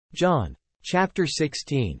John. Chapter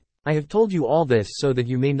 16. I have told you all this so that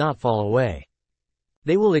you may not fall away.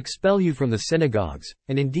 They will expel you from the synagogues,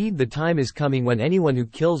 and indeed the time is coming when anyone who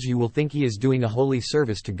kills you will think he is doing a holy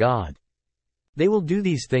service to God. They will do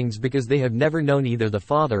these things because they have never known either the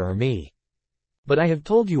Father or me. But I have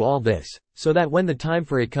told you all this, so that when the time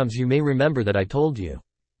for it comes you may remember that I told you.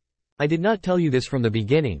 I did not tell you this from the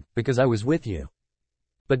beginning, because I was with you.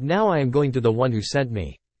 But now I am going to the one who sent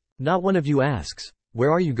me. Not one of you asks,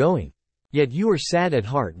 "Where are you going?" Yet you are sad at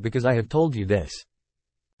heart because I have told you this.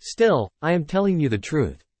 Still, I am telling you the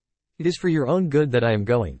truth. It is for your own good that I am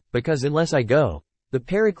going, because unless I go, the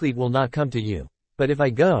Paraclete will not come to you. But if I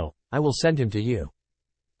go, I will send him to you.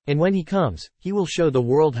 And when he comes, he will show the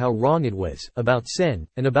world how wrong it was, about sin,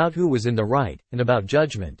 and about who was in the right, and about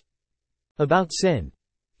judgment. About sin,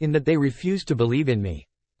 in that they refused to believe in me.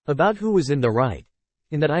 About who was in the right,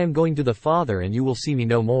 in that I am going to the Father and you will see me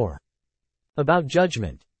no more. About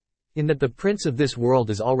judgment, in that the prince of this world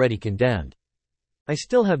is already condemned. I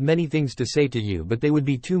still have many things to say to you, but they would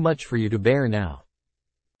be too much for you to bear now.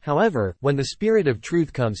 However, when the Spirit of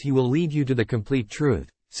truth comes he will lead you to the complete truth,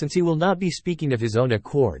 since he will not be speaking of his own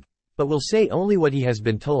accord, but will say only what he has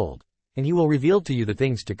been told, and he will reveal to you the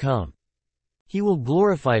things to come. He will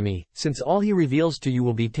glorify me, since all he reveals to you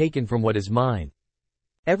will be taken from what is mine.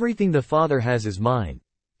 Everything the Father has is mine.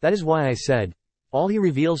 That is why I said, all he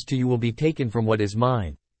reveals to you will be taken from what is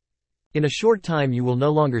mine. In a short time you will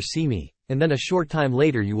no longer see me, and then a short time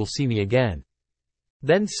later you will see me again.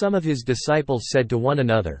 Then some of his disciples said to one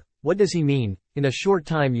another, "What does he mean, in a short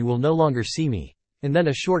time you will no longer see me, and then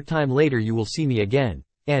a short time later you will see me again,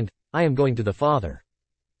 and, I am going to the Father?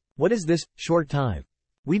 What is this, short time?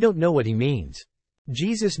 We don't know what he means."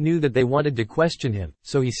 Jesus knew that they wanted to question him,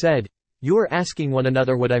 so he said, "You are asking one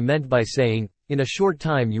another what I meant by saying, 'In a short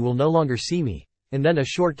time you will no longer see me, and then a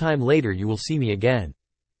short time later you will see me again.'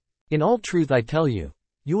 In all truth I tell you,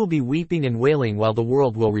 you will be weeping and wailing while the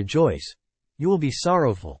world will rejoice. You will be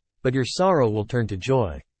sorrowful, but your sorrow will turn to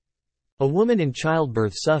joy. A woman in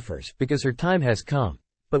childbirth suffers because her time has come,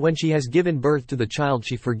 but when she has given birth to the child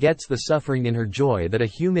she forgets the suffering in her joy that a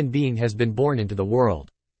human being has been born into the world.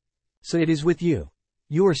 So it is with you.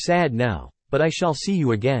 You are sad now, but I shall see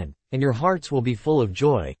you again, and your hearts will be full of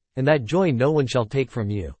joy, and that joy no one shall take from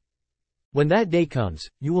you. When that day comes,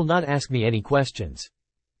 you will not ask me any questions.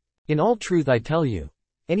 In all truth I tell you,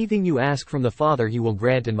 anything you ask from the Father he will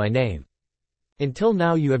grant in my name. Until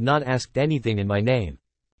now you have not asked anything in my name.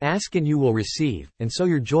 Ask and you will receive, and so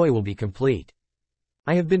your joy will be complete.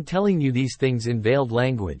 I have been telling you these things in veiled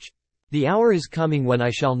language. The hour is coming when I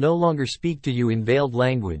shall no longer speak to you in veiled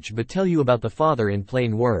language but tell you about the Father in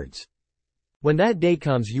plain words. When that day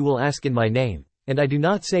comes you will ask in my name, and I do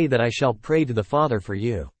not say that I shall pray to the Father for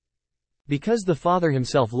you. Because the Father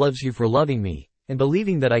himself loves you for loving me, and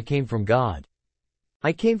believing that I came from God.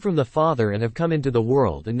 I came from the Father and have come into the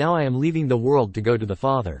world, and now I am leaving the world to go to the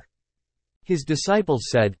Father." His disciples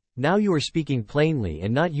said, "Now you are speaking plainly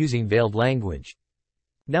and not using veiled language.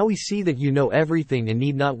 Now we see that you know everything and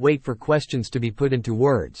need not wait for questions to be put into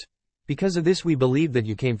words. Because of this we believe that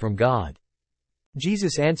you came from God."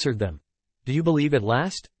 Jesus answered them, "Do you believe at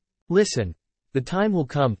last? Listen, the time will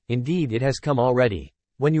come, indeed it has come already,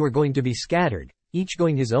 when you are going to be scattered, each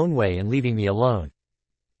going his own way and leaving me alone.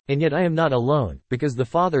 And yet I am not alone, because the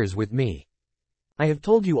Father is with me. I have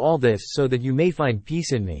told you all this so that you may find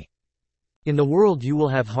peace in me. In the world you will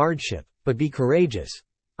have hardship, but be courageous.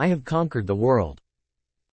 I have conquered the world."